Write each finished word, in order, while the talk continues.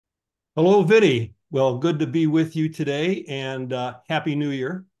Hello, Vinnie. Well, good to be with you today and Happy New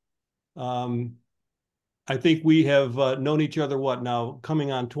Year. Um, I think we have known each other, what now,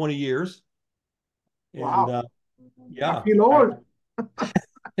 coming on 20 years. And Wow, I yeah, feel old.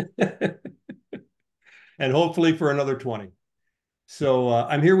 and hopefully for another 20. So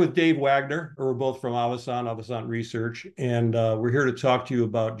I'm here with Dave Wagner. We're both from Avasant Research, and we're here to talk to you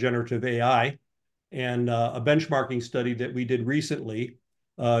about generative AI and a benchmarking study that we did recently.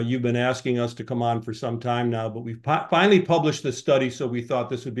 You've been asking us to come on for some time now, but we've finally published the study, so we thought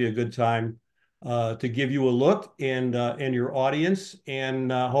this would be a good time to give you a look and your audience,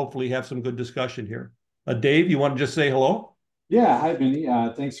 and hopefully have some good discussion here. Dave, you want to just say hello? Yeah, hi Vinnie.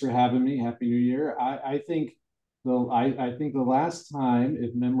 Thanks for having me. Happy New Year. I think the last time,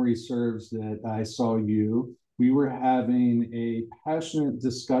 if memory serves, that I saw you, we were having a passionate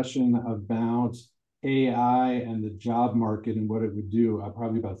discussion about AI and the job market and what it would do.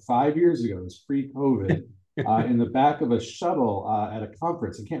 Probably about 5 years ago, it was pre-COVID, in the back of a shuttle at a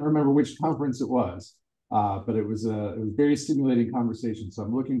conference. I can't remember which conference it was, but it was very stimulating conversation. So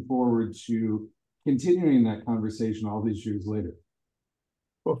I'm looking forward to continuing that conversation all these years later.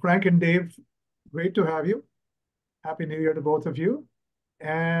 Well, Frank and Dave, great to have you. Happy New Year to both of you.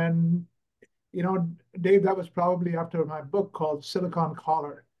 And, you know, Dave, that was probably after my book called Silicon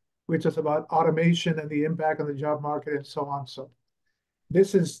Collar, which is about automation and the impact on the job market and so on. So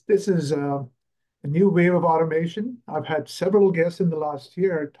this is a new wave of automation. I've had several guests in the last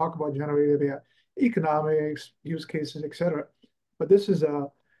year talk about generative AI, economics, use cases, etc. But this is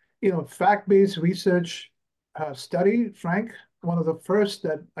a fact-based research study, Frank, one of the first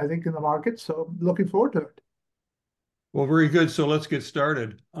that I think in the market. So looking forward to it. Well, very good. So let's get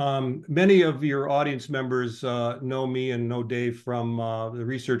started. Many of your audience members know me and know Dave from the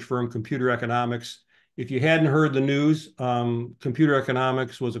research firm Computer Economics. If you hadn't heard the news, Computer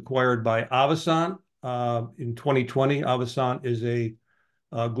Economics was acquired by Avasant in 2020. Avasant is a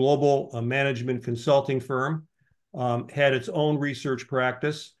global management consulting firm, had its own research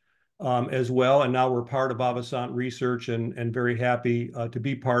practice as well, and now we're part of Avasant Research and very happy to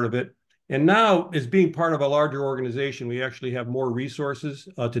be part of it. And now, as being part of a larger organization, we actually have more resources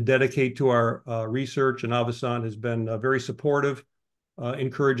to dedicate to our research, and Avasant has been very supportive,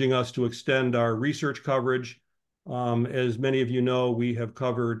 encouraging us to extend our research coverage. As many of you know, we have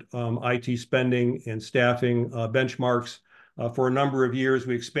covered IT spending and staffing benchmarks for a number of years.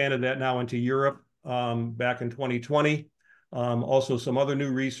 We expanded that now into Europe back in 2020. Also some other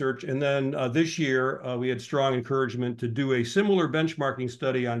new research. And then this year, we had strong encouragement to do a similar benchmarking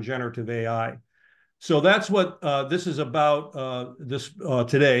study on generative AI. So that's what this is about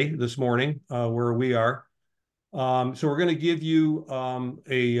this morning, where we are. So we're going to give you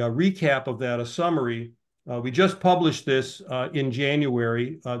a recap of that, a summary. We just published this in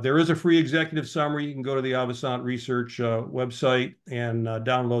January. There is a free executive summary. You can go to the Avasant Research website and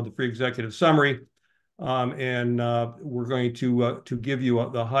download the free executive summary. And we're going to give you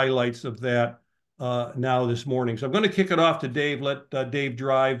the highlights of that now this morning. So I'm going to kick it off to Dave. Let Dave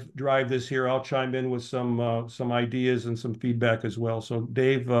drive this here. I'll chime in with some ideas and some feedback as well. So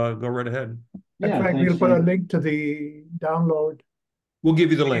Dave, go right ahead. And Yeah, Frank, thanks, we'll put a Frank. link to the download We'll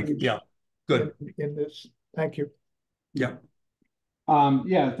give you the link. page Yeah, good. in this. Thank you. Yeah.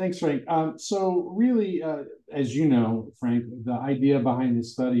 Yeah, thanks, Frank. So really, as you know, Frank, the idea behind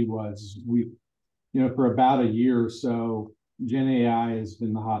this study was for about a year or so, Gen AI has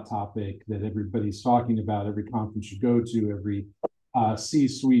been the hot topic that everybody's talking about. Every conference you go to, every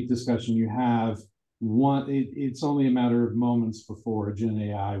C-suite discussion you have, it's only a matter of moments before Gen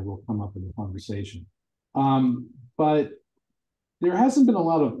AI will come up in the conversation. But there hasn't been a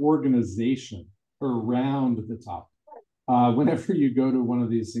lot of organization around the topic. Whenever you go to one of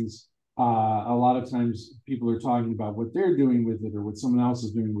these things, a lot of times people are talking about what they're doing with it or what someone else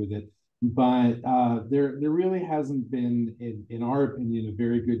is doing with it. But there really hasn't been, in our opinion, a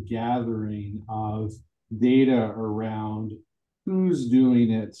very good gathering of data around who's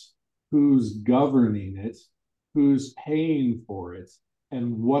doing it, who's governing it, who's paying for it,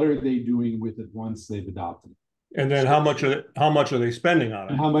 and what are they doing with it once they've adopted it. And then So, how much are they spending on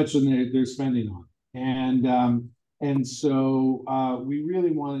and it? how much they're spending on it. And so we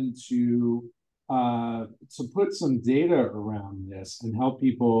really wanted to put some data around this and help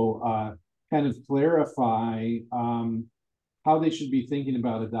people kind of clarify how they should be thinking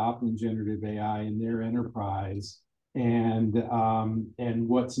about adopting generative AI in their enterprise and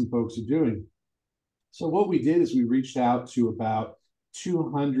what some folks are doing. So what we did is we reached out to about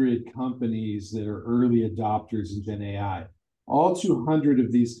 200 companies that are early adopters in Gen AI. All 200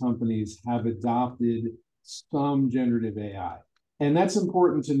 of these companies have adopted some generative AI. And that's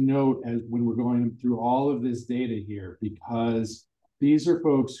important to note as when we're going through all of this data here, because these are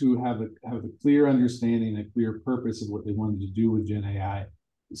folks who have a clear understanding, a clear purpose of what they wanted to do with Gen AI.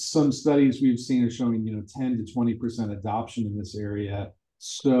 Some studies we've seen are showing 10 to 20% adoption in this area.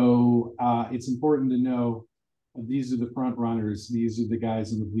 So it's important to know these are the front runners, these are the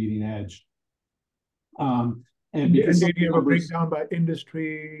guys on the bleeding edge. And because did you have a breakdown by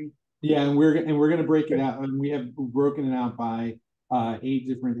industry? yeah, and we're going to break it out, and we have broken it out by 8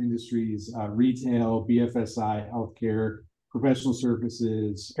 different industries: retail, BFSI, healthcare, professional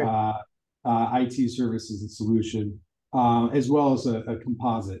services, Okay. IT services and solution, as well as a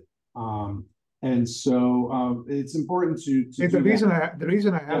composite. And so it's important to The do reason that. the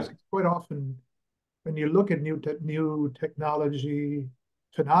reason I Yeah. ask is quite often when you look at new technology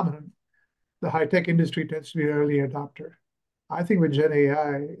phenomenon, the high tech industry tends to be an early adopter. I think with Gen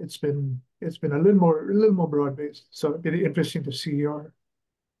AI, it's been a little more broad based. So it'd be interesting to see your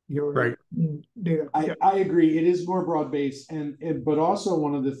Right. data. Yeah. I agree. It is more broad based, but also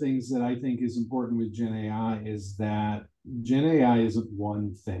one of the things that I think is important with Gen AI is that Gen AI isn't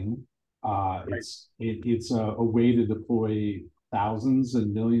one thing. Right. It's a way to deploy thousands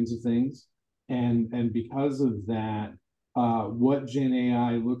and millions of things, and because of that, what Gen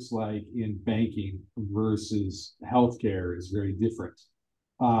AI looks like in banking versus healthcare is very different.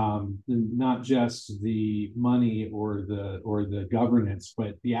 Not just the money or the governance,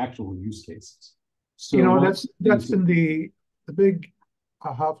 but the actual use cases. You So know, one that's things, been the big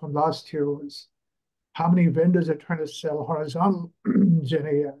aha from last year was how many vendors are trying to sell horizontal Gen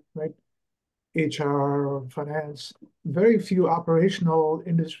AI, right? HR or finance. Very few operational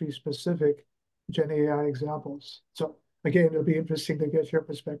industry specific Gen AI examples. So again, it'll be interesting to get your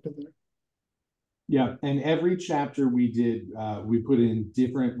perspective there. yeah, and every chapter we did, we put in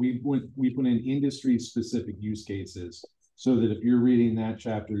we put in industry specific use cases, so that if you're reading that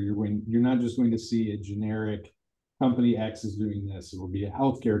chapter, you're not just going to see a generic company X is doing this. It will be a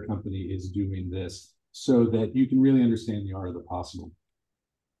healthcare company is doing this, so that you can really understand the art of the possible.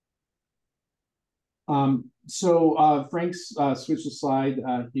 So Frank's switched the slide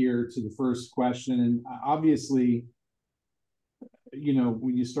here to the first question, and obviously,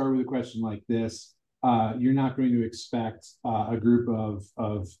 when you start with a question like this, you're not going to expect a group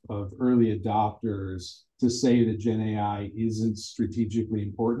of early adopters to say that Gen AI isn't strategically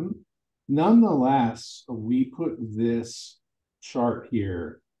important. Nonetheless, we put this chart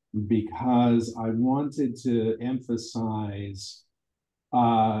here because I wanted to emphasize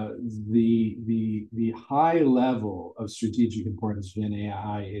the high level of strategic importance Gen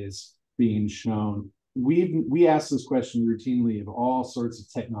AI is being shown. We ask this question routinely of all sorts of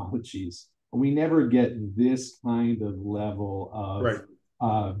technologies, and we never get this kind of level of Right.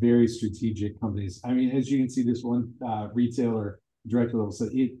 very strategic companies. I mean, as you can see, this one retailer director level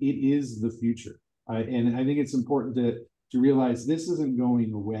said it is the future, and I think it's important to realize this isn't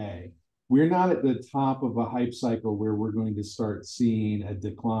going away. We're not at the top of a hype cycle where we're going to start seeing a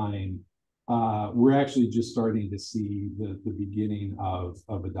decline. We're actually just starting to see the beginning of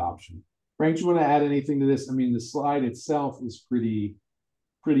adoption. Frank, do you want to add anything to this? I mean, the slide itself is pretty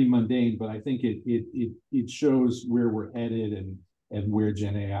mundane, but I think it shows where we're headed and where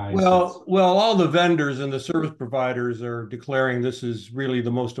Gen AI is. Well, all the vendors and the service providers are declaring this is really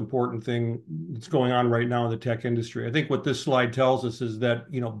the most important thing that's going on right now in the tech industry. I think what this slide tells us is that,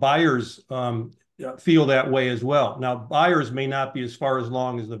 buyers feel that way as well. Now, buyers may not be as far as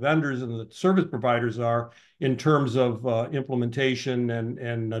long as the vendors and the service providers are in terms of implementation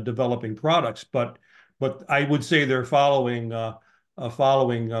and developing products, but I would say they're following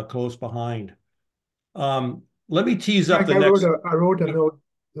close behind. Let me tease up Frank, the next. I wrote a note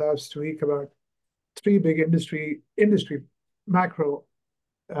last week about 3 big industry macro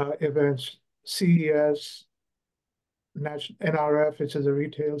events: CES, NRF, which is a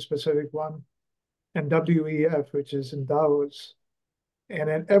retail specific one, and WEF, which is in Davos. And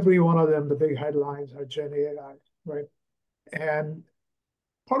in every one of them, the big headlines are Gen AI, right? And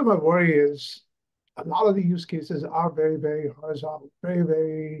part of my worry is a lot of the use cases are very, very horizontal, very,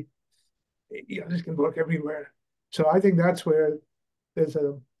 very, this can work everywhere. So I think that's where there's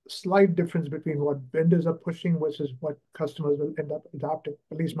a slight difference between what vendors are pushing versus what customers will end up adopting,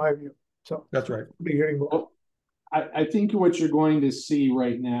 at least my view. So That's right. we'll be hearing more. Well, I think what you're going to see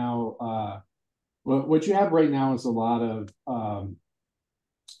right now, what you have right now is a lot of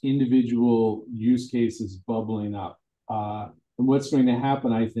individual use cases bubbling up. And what's going to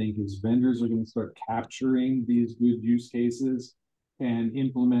happen, I think, is vendors are going to start capturing these good use cases and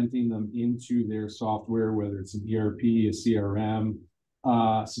implementing them into their software, whether it's an ERP, a CRM,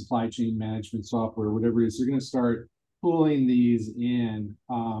 supply chain management software, whatever it is. They're going to start pulling these in,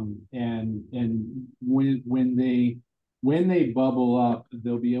 and when they bubble up,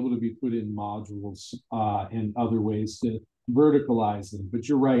 they'll be able to be put in modules and other ways to verticalize them. But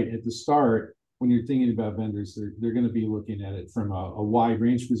you're right, at the start, when you're thinking about vendors, they're going to be looking at it from a wide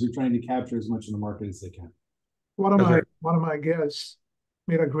range because they're trying to capture as much of the market as they can. One of my guests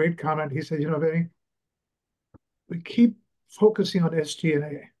made a great comment. He said, Vinny, we keep focusing on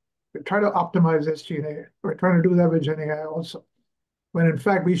SG&A. We try to optimize SG&A. We're trying to do that with Gen AI also. When in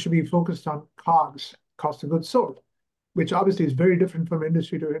fact, we should be focused on COGS, cost of goods sold, which obviously is very different from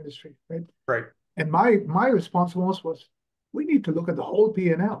industry to industry, right? Right. And my response almost was, we need to look at the whole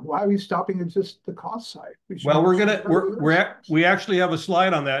P&L. Why are we stopping at just the cost side? Well, we actually have a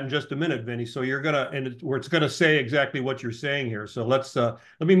slide on that in just a minute, Vinny. So you're gonna, and it's gonna say exactly what you're saying here. So let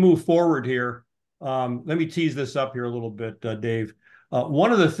me move forward here. Let me tease this up here a little bit, Dave.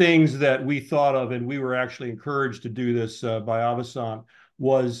 One of the things that we thought of, and we were actually encouraged to do this by Avasant,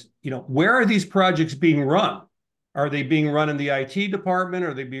 was, where are these projects being run? Are they being run in the IT department?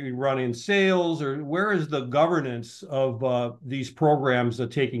 Are they being run in sales? Or where is the governance of these programs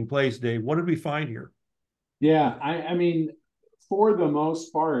taking place, Dave? What did we find here? Yeah, I mean, for the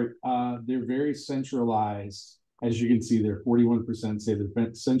most part, they're very centralized. As you can see there, 41% say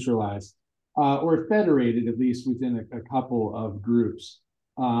they're centralized or federated, at least within a couple of groups.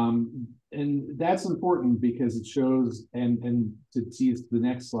 And that's important because it shows, and to tease the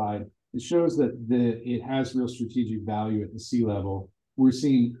next slide, it shows that it has real strategic value at the C level. We're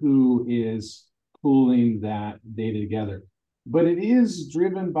seeing who is pulling that data together. But it is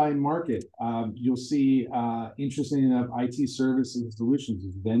driven by market. You'll see, interesting enough, IT services solutions,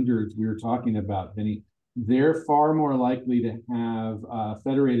 vendors we were talking about, Vinnie, they're far more likely to have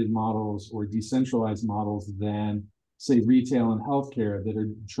federated models or decentralized models than, say, retail and healthcare that are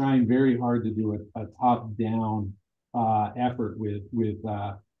trying very hard to do a top-down effort with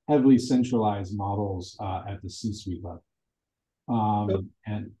heavily centralized models at the C-suite level.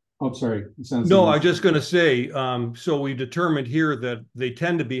 And oh, sorry. No, I was just going to say, so we determined here that they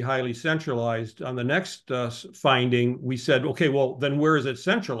tend to be highly centralized. On the next finding, we said, okay, well, then where is it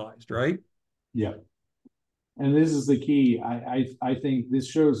centralized, right? Yeah. And this is the key. I think this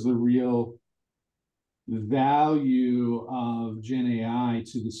shows the real value of Gen AI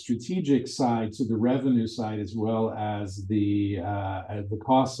to the strategic side, to the revenue side, as well as the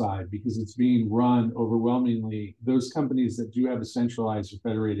cost side, because it's being run overwhelmingly. Those companies that do have a centralized or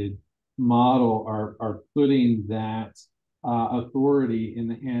federated model are putting that authority in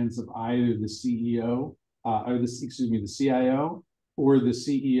the hands of either the CEO or the CIO or the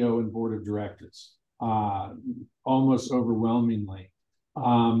CEO and board of directors, almost overwhelmingly.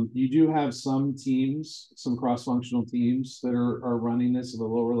 You do have some teams, some cross-functional teams that are running this at a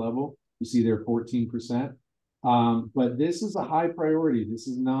lower level. You see there 14%. But this is a high priority. This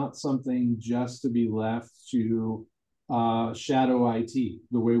is not something just to be left to shadow IT,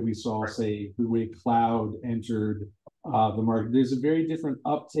 the way we saw, say, the way cloud entered the market. There's a very different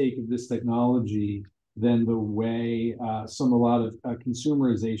uptake of this technology than the way a lot of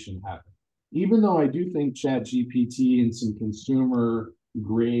consumerization happened. Even though I do think ChatGPT and some consumer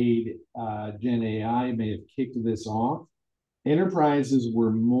grade Gen AI may have kicked this off, enterprises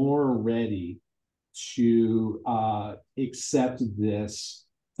were more ready to accept this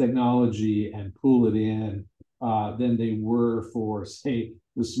technology and pull it in than they were for, say,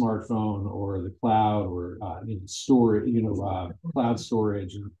 the smartphone or the cloud or storage, cloud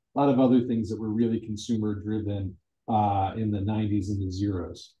storage, and a lot of other things that were really consumer driven in the 90s and the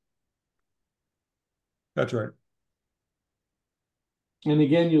zeros. That's right. And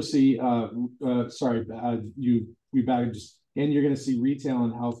again, you'll see, and you're going to see retail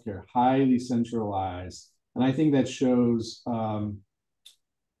and healthcare highly centralized. And I think that shows not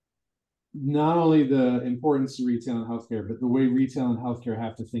only the importance of retail and healthcare, but the way retail and healthcare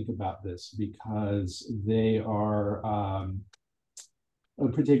have to think about this, because they are,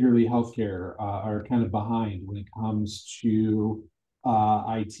 particularly healthcare, are kind of behind when it comes to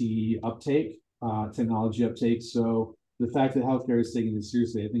IT uptake, technology uptake. So the fact that healthcare is taking this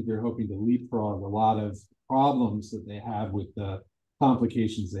seriously, I think they're hoping to leapfrog a lot of problems that they have with the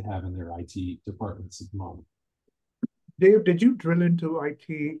complications they have in their IT departments at the moment. Dave, did you drill into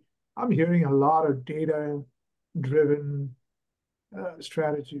IT? I'm hearing a lot of data-driven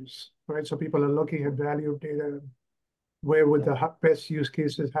strategies, right? So people are looking at value of data. Where would the best use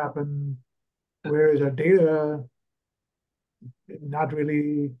cases happen? Where is our data not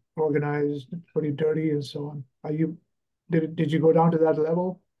really organized, pretty dirty, and so on? Did you go down to that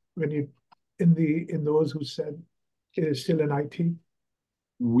level when you in those who said it is still in IT?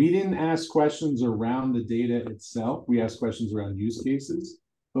 We didn't ask questions around the data itself. We asked questions around use cases,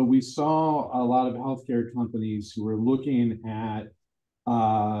 but we saw a lot of healthcare companies who were looking at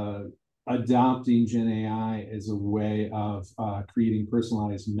adopting Gen AI as a way of creating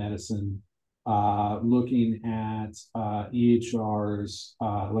personalized medicine, looking at EHRs,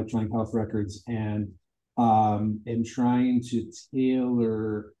 electronic health records, and trying to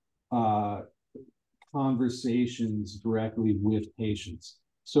tailor conversations directly with patients.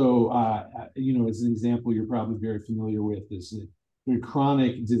 So, as an example, you're probably very familiar with is that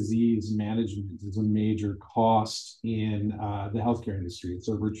chronic disease management is a major cost in the healthcare industry. It's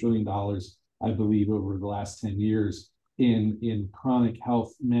over $1 trillion, I believe, over the last 10 years in chronic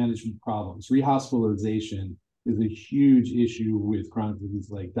health management problems. Rehospitalization is a huge issue with chronic disease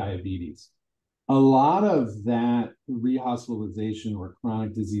like diabetes. A lot of that rehospitalization or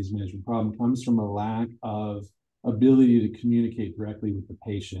chronic disease management problem comes from a lack of ability to communicate directly with the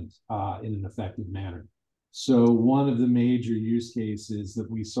patient in an effective manner. So one of the major use cases that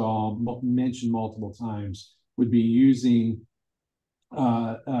we saw mentioned multiple times would be using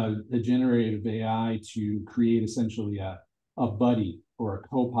a generative AI to create essentially a buddy or a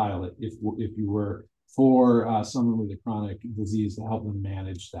co-pilot, if you were, for someone with a chronic disease to help them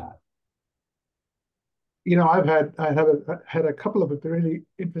manage that. I have had a couple of really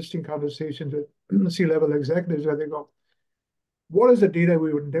interesting conversations with C-level executives where they go, what is the data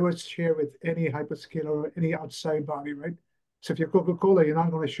we would never share with any hyperscaler or any outside body, right? So if you're Coca-Cola, you're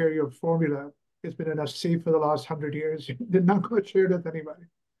not going to share your formula. It's been in a safe for the last 100 years. They're not going to share it with anybody.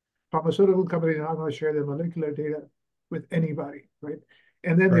 Pharmaceutical companies are not going to share their molecular data with anybody, right?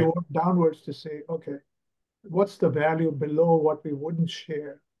 And then they work downwards to say, okay, what's the value below what we wouldn't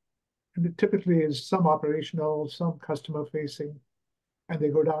share? And it typically is some operational, some customer facing, and they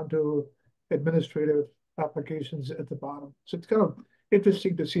go down to administrative applications at the bottom. So it's kind of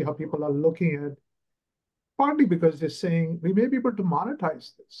interesting to see how people are looking at, partly because they're saying we may be able to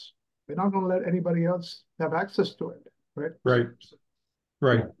monetize this. We're not going to let anybody else have access to it, right?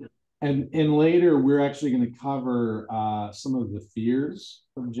 Right. And later, we're actually going to cover some of the fears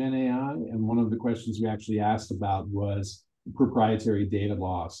of Gen AI. And one of the questions we actually asked about was proprietary data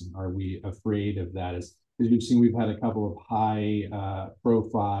loss. And are we afraid of that? As you've seen, we've had a couple of high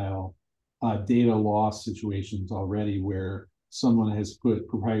profile data loss situations already where someone has put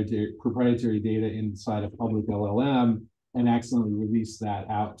proprietary data inside a public LLM and accidentally released that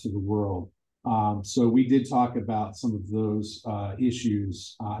out to the world. So we did talk about some of those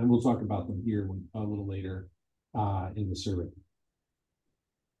issues, and we'll talk about them here a little later in the survey.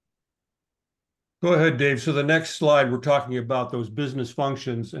 Go ahead, Dave. So the next slide, we're talking about those business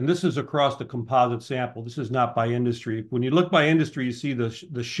functions, and this is across the composite sample. This is not by industry. When you look by industry, you see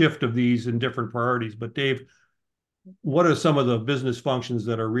the shift of these in different priorities. But Dave, what are some of the business functions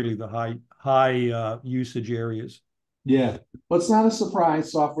that are really the high usage areas? Yeah, well, it's not a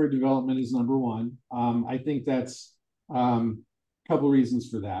surprise. Software development is number one. I think that's a couple of reasons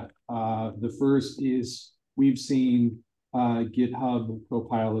for that. The first is we've seen GitHub,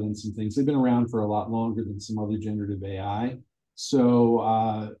 Copilot, and some things. They've been around for a lot longer than some other generative AI. So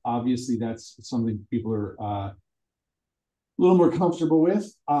obviously that's something people are a little more comfortable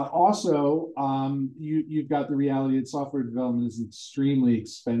with. Also, you've got the reality that software development is an extremely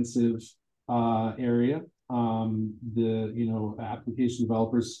expensive area. Application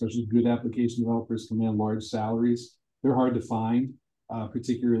developers, especially good application developers, command large salaries. They're hard to find,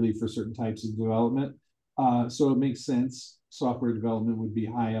 particularly for certain types of development. So it makes sense. Software development would be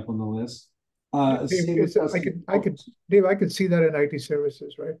high up on the list. Dave, I could see that in IT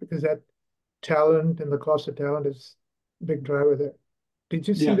services, right? Because that talent and the cost of talent is a big driver there. Did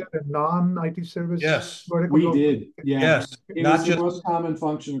you see that in non-IT service? Yes, we did. Yeah. Yes, it was the most common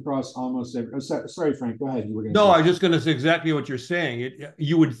function across almost every. Sorry, Frank. Go ahead. You were going to. No, I was just going to say exactly what you're saying.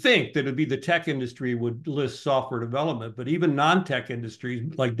 You would think that it'd be the tech industry would list software development, but even non-tech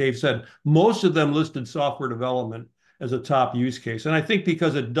industries, like Dave said, most of them listed software development as a top use case. And I think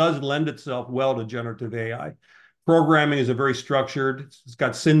because it does lend itself well to generative AI. Programming is a very structured. It's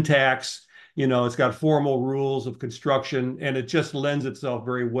got syntax. It's got formal rules of construction, and it just lends itself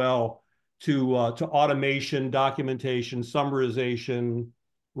very well to automation, documentation, summarization,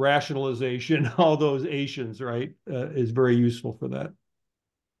 rationalization, all those Asians, right, is very useful for that.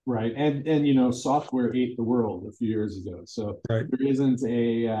 Right. And software ate the world a few years ago. So there isn't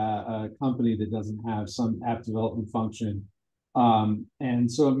a company that doesn't have some app development function. And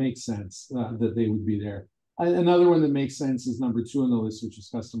so it makes sense that they would be there. Another one that makes sense is number 2 on the list, which is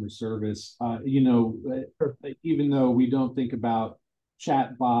customer service. Even though we don't think about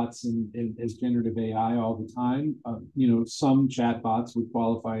chat bots and as generative AI all the time. Some chat bots would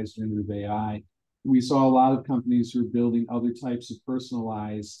qualify as generative AI. We saw a lot of companies who are building other types of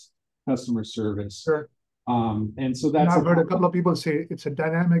personalized customer service. Sure. And so And that's I've heard a couple of people say it's a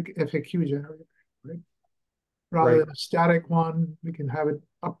dynamic FAQ generator, right? Rather than a static one, we can have it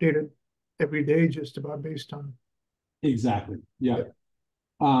updated every day just about based on. exactly, yeah.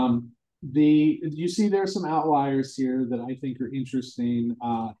 You see there's some outliers here that I think are interesting.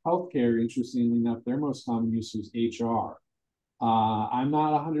 Healthcare, interestingly enough, their most common use is HR. I'm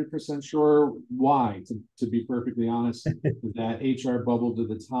not 100% sure why, to be perfectly honest, that HR bubbled to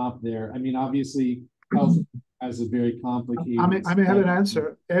the top there. I mean, obviously, health has a very complicated. I may have an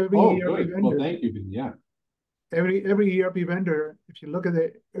answer. Every ERP good. vendor. Well, thank you, Vinnie. Yeah. Every ERP vendor, if you look at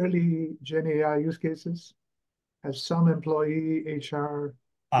the early Gen AI use cases, has some employee HR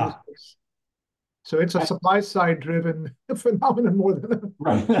use case. So it's a supply side driven phenomenon more than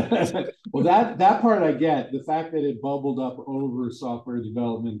right. Well, that part I get. The fact that it bubbled up over software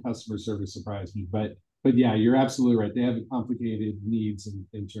development, customer service surprised me. But yeah, you're absolutely right. They have complicated needs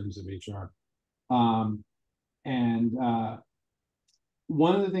in terms of HR. And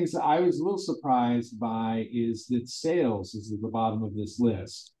one of the things that I was a little surprised by is that sales is at the bottom of this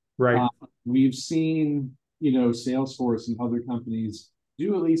list. Right. We've seen, Salesforce and other companies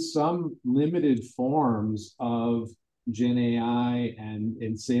do at least some limited forms of Gen AI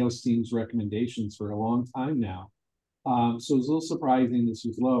and sales teams recommendations for a long time now. So it's a little surprising this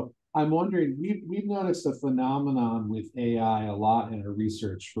was low. I'm wondering, we've noticed a phenomenon with AI a lot in our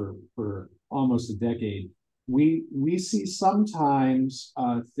research for almost a decade. We see sometimes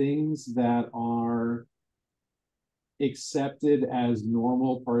things that are accepted as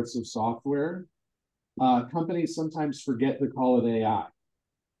normal parts of software. Companies sometimes forget to call it AI.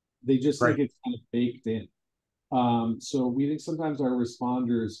 They just think it's kind of baked in. So we think sometimes our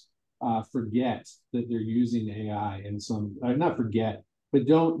responders forget that they're using AI and not forget, but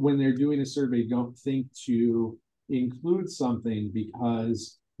when they're doing a survey, don't think to include something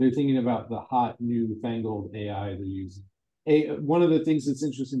because they're thinking about the hot new fangled AI they're using. One of the things that's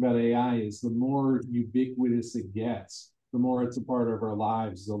interesting about AI is the more ubiquitous it gets, the more it's a part of our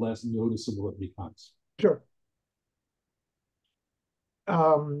lives, the less noticeable it becomes. Sure.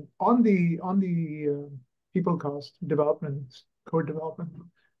 On the people cost development, code development,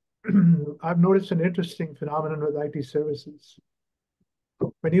 I've noticed an interesting phenomenon with IT services.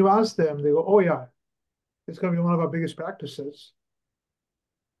 When you ask them, they go, "Oh yeah, it's going to be one of our biggest practices."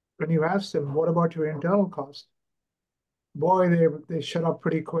 When you ask them, "What about your internal cost?" Boy, they shut up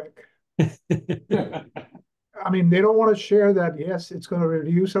pretty quick. I mean, they don't want to share that. Yes, it's going to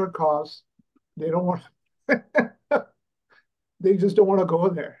reduce our costs. They don't want. They just don't want to go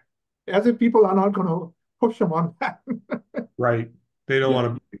there, as if people are not going to push them on that. Right. They don't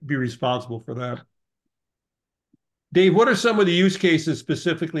want to be responsible for that. Dave, what are some of the use cases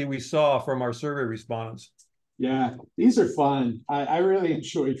specifically we saw from our survey respondents? Yeah, these are fun. I really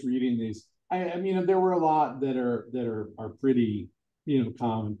enjoyed reading these. I mean, there were a lot that are pretty,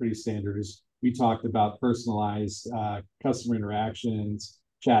 common, pretty standard. As we talked about personalized customer interactions,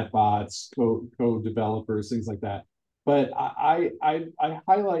 chatbots, code developers, things like that. But I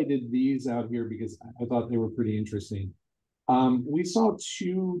highlighted these out here because I thought they were pretty interesting. We saw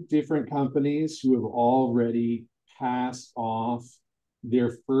two different companies who have already passed off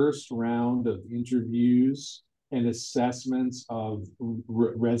their first round of interviews and assessments of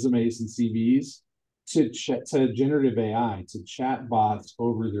resumes and CVs to generative AI, to chatbots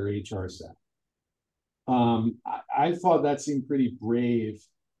over their HR staff. I thought that seemed pretty brave,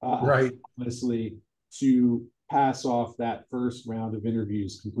 honestly, to pass off that first round of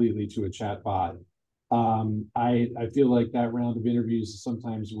interviews completely to a chatbot. I feel like that round of interviews is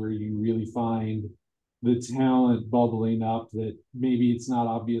sometimes where you really find the talent bubbling up that maybe it's not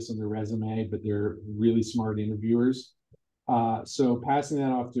obvious on their resume, but they're really smart interviewers. So passing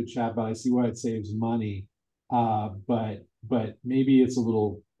that off to a chatbot, I see why it saves money, but maybe it's a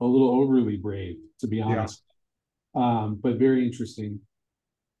little overly brave, to be honest. But very interesting.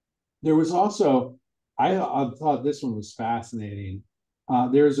 There was also, I thought this one was fascinating.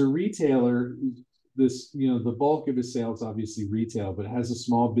 There's a retailer. The bulk of his sales obviously retail, but it has a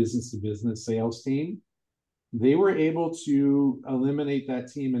small business to business sales team. They were able to eliminate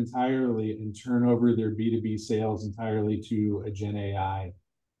that team entirely and turn over their B2B sales entirely to a Gen AI,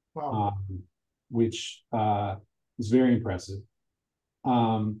 which is very impressive.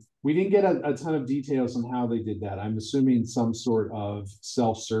 We didn't get a ton of details on how they did that. I'm assuming some sort of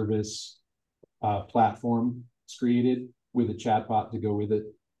self-service platform is created with a chatbot to go with it.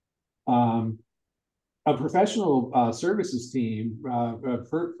 a professional services team,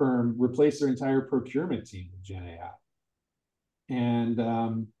 firm replaced their entire procurement team with Gen AI. And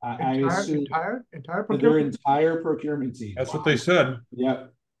I assume Entire their procurement. entire procurement team. That's what they said.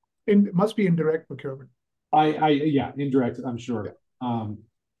 Yep. It must be indirect procurement. Yeah, indirect, I'm sure. Yeah.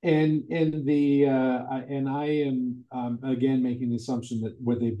 And I am again making the assumption that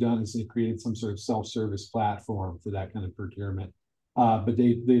what they've done is they created some sort of self-service platform for that kind of procurement. But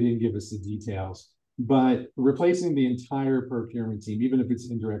they didn't give us the details. But replacing the entire procurement team, even if it's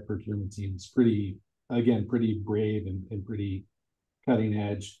indirect procurement team, is pretty brave and pretty cutting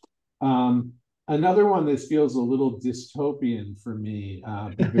edge. Another one that feels a little dystopian for me,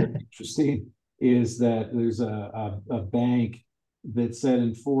 but very interesting, is that there's a bank that said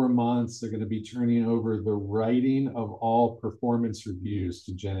in 4 months they're going to be turning over the writing of all performance reviews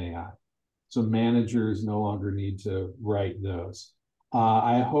to Gen AI. So managers no longer need to write those.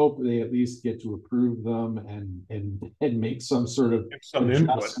 I hope they at least get to approve them and make some sort of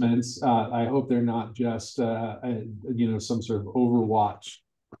adjustments. I hope they're not just some sort of Overwatch.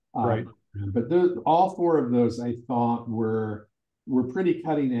 Right. But all 4 of those I thought were pretty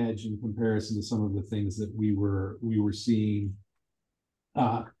cutting edge in comparison to some of the things that we were seeing.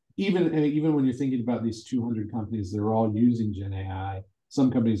 Even when you're thinking about these 200 companies, they're all using Gen AI. Some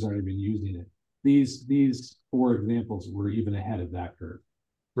companies aren't even using it. These 4 examples were even ahead of that curve.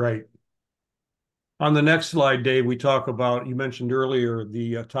 Right. On the next slide, Dave, we talk about, you mentioned earlier,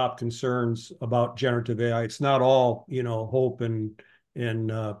 the top concerns about generative AI. It's not all, hope and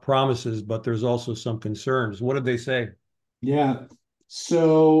promises, but there's also some concerns. What did they say? Yeah.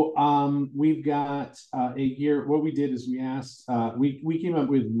 So we've got a year. What we did is we asked, we came up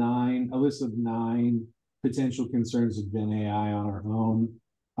with a list of 9 potential concerns of Gen AI on our own.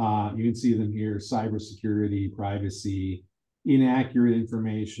 You can see them here: cybersecurity, privacy, inaccurate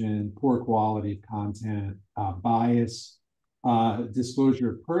information, poor quality of content, bias, disclosure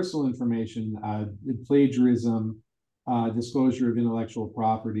of personal information, plagiarism, disclosure of intellectual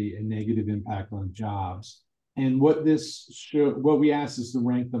property, and negative impact on jobs. And what we asked is to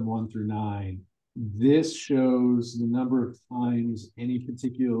rank them 1 through 9. This shows the number of times any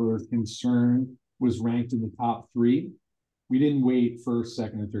particular concern was ranked in the top 3. We didn't wait first,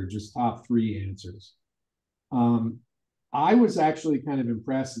 second, or third, just top 3 answers. I was actually kind of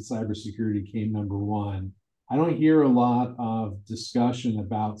impressed that cybersecurity came number 1. I don't hear a lot of discussion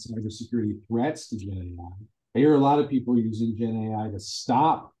about cybersecurity threats to Gen AI. I hear a lot of people using Gen AI to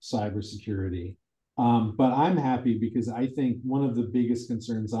stop cybersecurity. But I'm happy because I think one of the biggest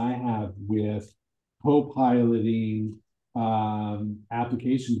concerns I have with co-piloting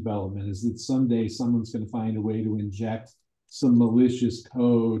application development is that someday someone's going to find a way to inject some malicious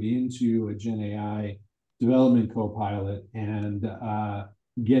code into a Gen AI development co-pilot and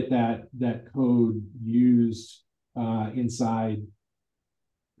get that code used inside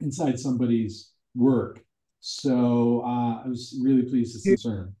somebody's work. So I was really pleased to see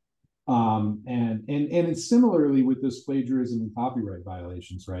concern. And it's similarly with this plagiarism and copyright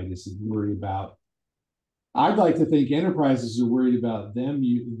violations, right? This is worried about. I'd like to think enterprises are worried about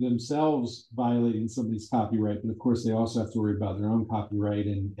themselves violating somebody's copyright, but of course they also have to worry about their own copyright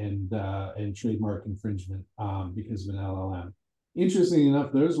and trademark infringement because of an LLM. Interestingly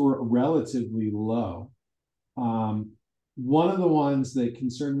enough, those were relatively low. One of the ones that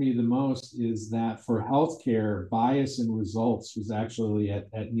concerned me the most is that for healthcare, bias in results was actually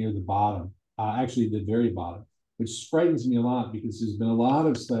at near the bottom, actually the very bottom, which frightens me a lot because there's been a lot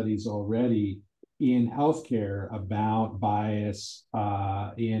of studies already in healthcare about bias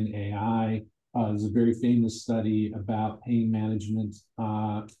in AI. There's a very famous study about pain management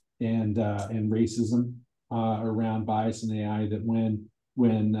and racism around bias in AI that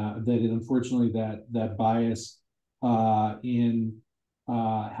unfortunately that bias in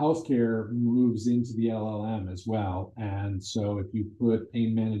healthcare moves into the LLM as well. And so if you put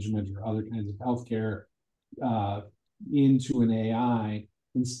pain management or other kinds of healthcare into an AI,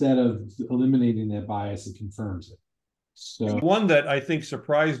 instead of eliminating that bias, it confirms it. So one that I think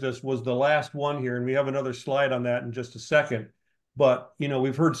surprised us was the last one here, and we have another slide on that in just a second. But,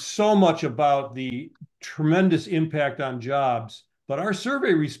 we've heard so much about the tremendous impact on jobs, but our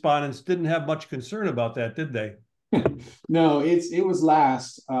survey respondents didn't have much concern about that, did they? No, it was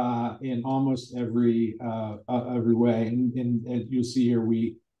last in almost every way, and you'll see here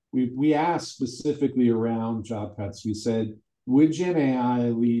we asked specifically around job cuts. We said, would Gen AI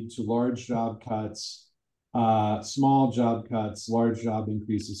lead to large job cuts, small job cuts, large job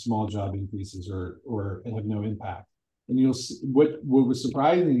increases, small job increases, or have no impact? And you'll see what was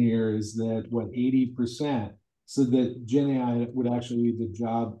surprising here is that 80% said that Gen AI would actually lead to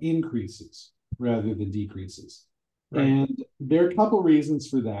job increases. rather than decreases. Right. And there are a couple reasons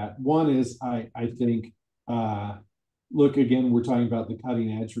for that. One is I think, look, again, we're talking about the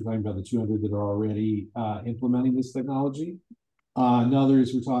cutting edge. We're talking about the 200 that are already implementing this technology. Another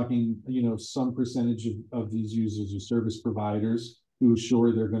is we're talking, some percentage of these users are service providers who,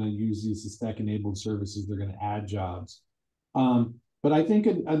 sure, they're going to use these as tech-enabled services. They're going to add jobs. But I think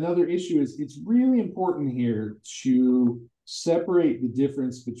another issue is it's really important here to separate the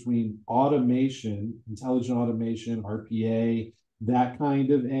difference between automation, intelligent automation, RPA, that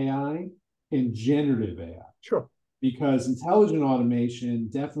kind of AI, and generative AI. Sure. Because intelligent automation,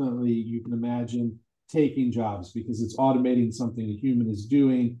 definitely you can imagine taking jobs because it's automating something a human is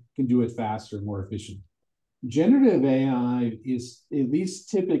doing, can do it faster, more efficient. Generative AI is, at least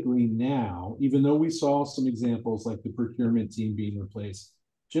typically now, even though we saw some examples like the procurement team being replaced,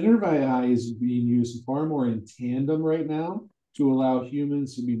 generative AI is being used far more in tandem right now to allow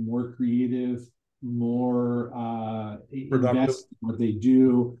humans to be more creative, more invest in what they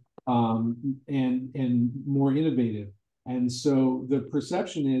do, and more innovative. And so the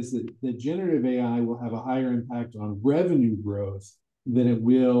perception is that generative AI will have a higher impact on revenue growth than it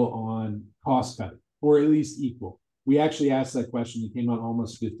will on cost cutting, or at least equal. We actually asked that question. It came out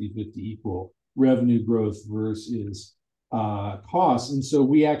almost 50-50 equal revenue growth versus costs. And so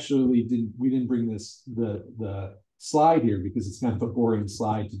we actually didn't bring the slide here because it's kind of a boring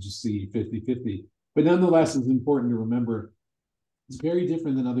slide to just see 50-50. But nonetheless, it's important to remember it's very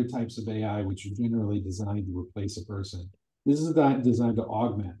different than other types of AI, which are generally designed to replace a person. This is designed to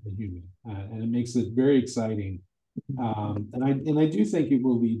augment the human, and it makes it very exciting. And I do think it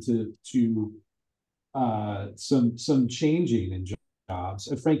will lead to some changing in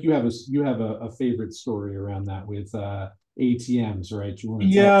jobs. Frank, you have a favorite story around that with ATMs, right? You want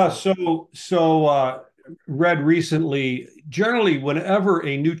to so read recently, generally, whenever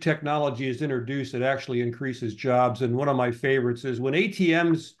a new technology is introduced, it actually increases jobs. And one of my favorites is when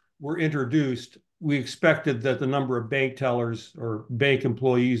ATMs were introduced, we expected that the number of bank tellers or bank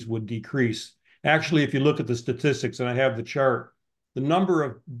employees would decrease. Actually, if you look at the statistics, and I have the chart, the number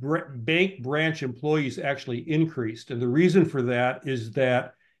of bank branch employees actually increased. And the reason for that is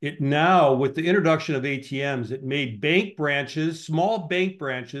that it now, with the introduction of ATMs, it made small bank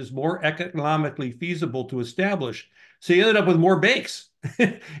branches, more economically feasible to establish. So you ended up with more banks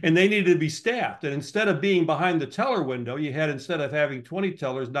and they needed to be staffed. And instead of being behind the teller window, instead of having 20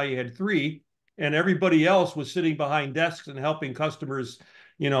 tellers, now you had 3, and everybody else was sitting behind desks and helping customers,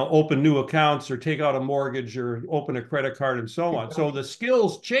 open new accounts or take out a mortgage or open a credit card and so on. So the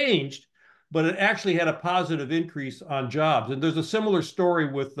skills changed, but it actually had a positive increase on jobs. And there's a similar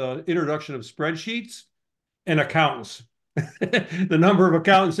story with the introduction of spreadsheets and accountants. The number of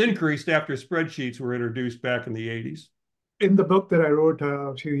accountants increased after spreadsheets were introduced back in the 80s. In the book that I wrote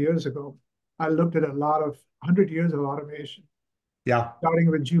a few years ago, I looked at a lot of 100 years of automation. Yeah. Starting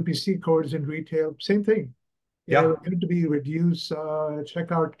with UPC codes in retail, same thing. Yeah. They were going to be reduced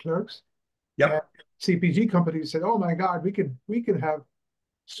checkout clerks. Yep. And CPG companies said, "Oh my God, we can have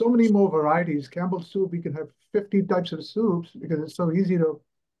so many more varieties. Campbell's soup, we can have 50 types of soups because it's so easy to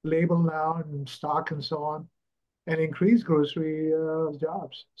label now and stock and so on, and increase grocery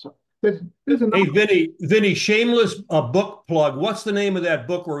jobs." So there's Hey, Vinnie, shameless book plug. What's the name of that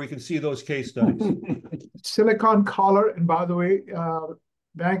book where we can see those case studies? Silicon Collar, and by the way,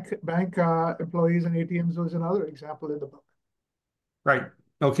 bank employees and ATMs was another example in the book. Right.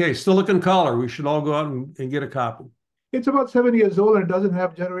 Okay, Silicon Collar. We should all go out and get a copy. It's about 7 years old and it doesn't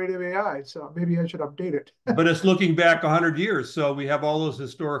have generative AI, so maybe I should update it. But it's looking back 100 years, so we have all those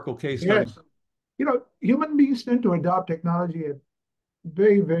historical case studies. Yes. Human beings tend to adopt technology at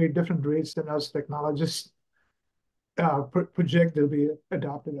very, very different rates than us technologists project they'll be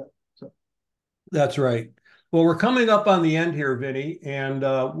adopted at. So That's right. Well, we're coming up on the end here, Vinnie, and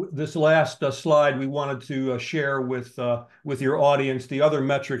this last slide we wanted to share with your audience the other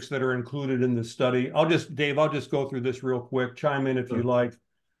metrics that are included in this study. Dave, I'll just go through this real quick. Chime in if you like. Of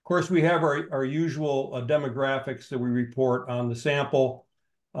course, we have our usual demographics that we report on the sample.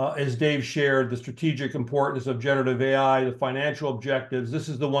 As Dave shared, the strategic importance of generative AI, the financial objectives. This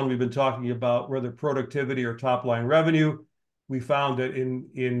is the one we've been talking about, whether productivity or top line revenue. We found that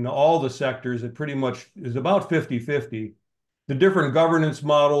in all the sectors, it pretty much is about 50-50. The different governance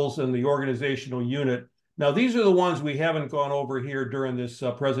models and the organizational unit. Now, these are the ones we haven't gone over here during this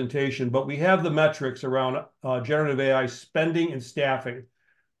presentation, but we have the metrics around generative AI spending and staffing.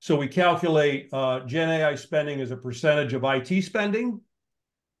 So we calculate Gen AI spending as a percentage of IT spending,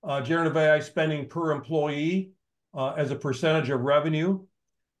 generative AI spending per employee as a percentage of revenue,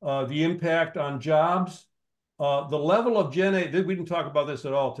 the impact on jobs, the level of Gen A, we didn't talk about this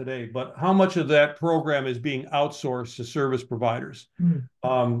at all today, but how much of that program is being outsourced to service providers?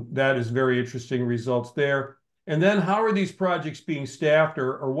 That is very interesting results there. And then how are these projects being staffed,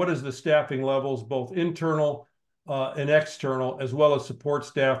 or what is the staffing levels, both internal and external, as well as support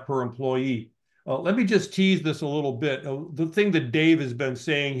staff per employee? Let me just tease this a little bit. The thing that Dave has been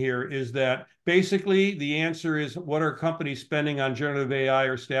saying here is that basically the answer is, what are companies spending on generative AI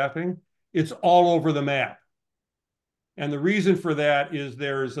or staffing? It's all over the map. And the reason for that is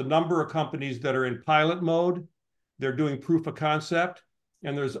there's a number of companies that are in pilot mode. They're doing proof of concept,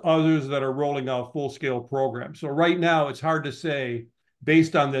 and there's others that are rolling out full-scale programs. So right now, it's hard to say,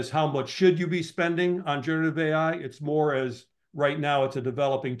 based on this, how much should you be spending on generative AI? It's more as right now, it's a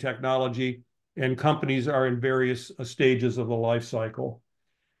developing technology, and companies are in various stages of the life cycle.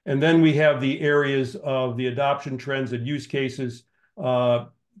 And then we have the areas of the adoption trends and use cases.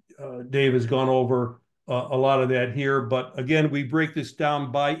 Dave has gone over a lot of that here, but again, we break this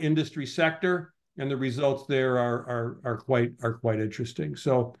down by industry sector, and the results there are quite interesting.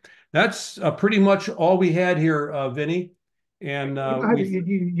 So that's pretty much all we had here, Vinnie. And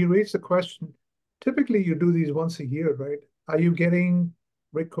you raised the question. Typically, you do these once a year, right? Are you getting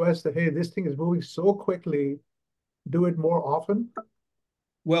requests that, hey, this thing is moving so quickly, do it more often?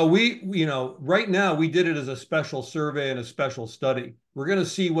 Well, right now we did it as a special survey and a special study. We're going to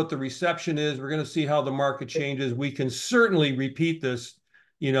see what the reception is. We're going to see how the market changes. We can certainly repeat this,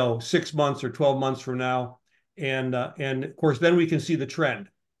 6 months or 12 months from now. And of course, then we can see the trend,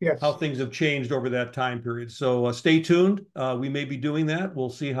 how things have changed over that time period. So stay tuned. We may be doing that.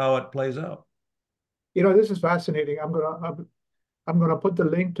 We'll see how it plays out. This is fascinating. I'm gonna put the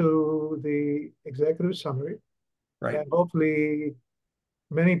link to the executive summary. Right. And hopefully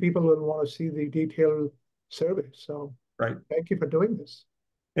many people will want to see the detailed survey. So thank you for doing this.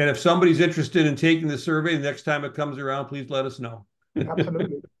 And if somebody's interested in taking the survey, the next time it comes around, please let us know.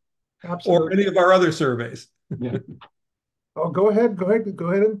 Absolutely. Or any of our other surveys. Yeah. Oh, go ahead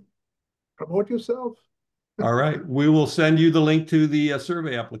and promote yourself. All right. We will send you the link to the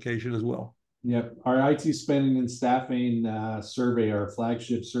survey application as well. Yep. Our IT spending and staffing survey, our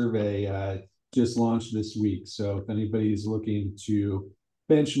flagship survey, just launched this week. So if anybody's looking to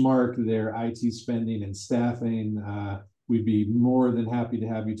benchmark their IT spending and staffing, we'd be more than happy to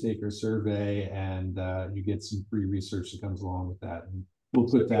have you take our survey, and you get some free research that comes along with that. And we'll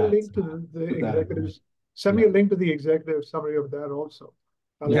put that. Link to the executives. Send me a link to the executive summary of that also.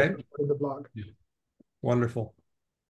 I'll put it in the blog. Wonderful.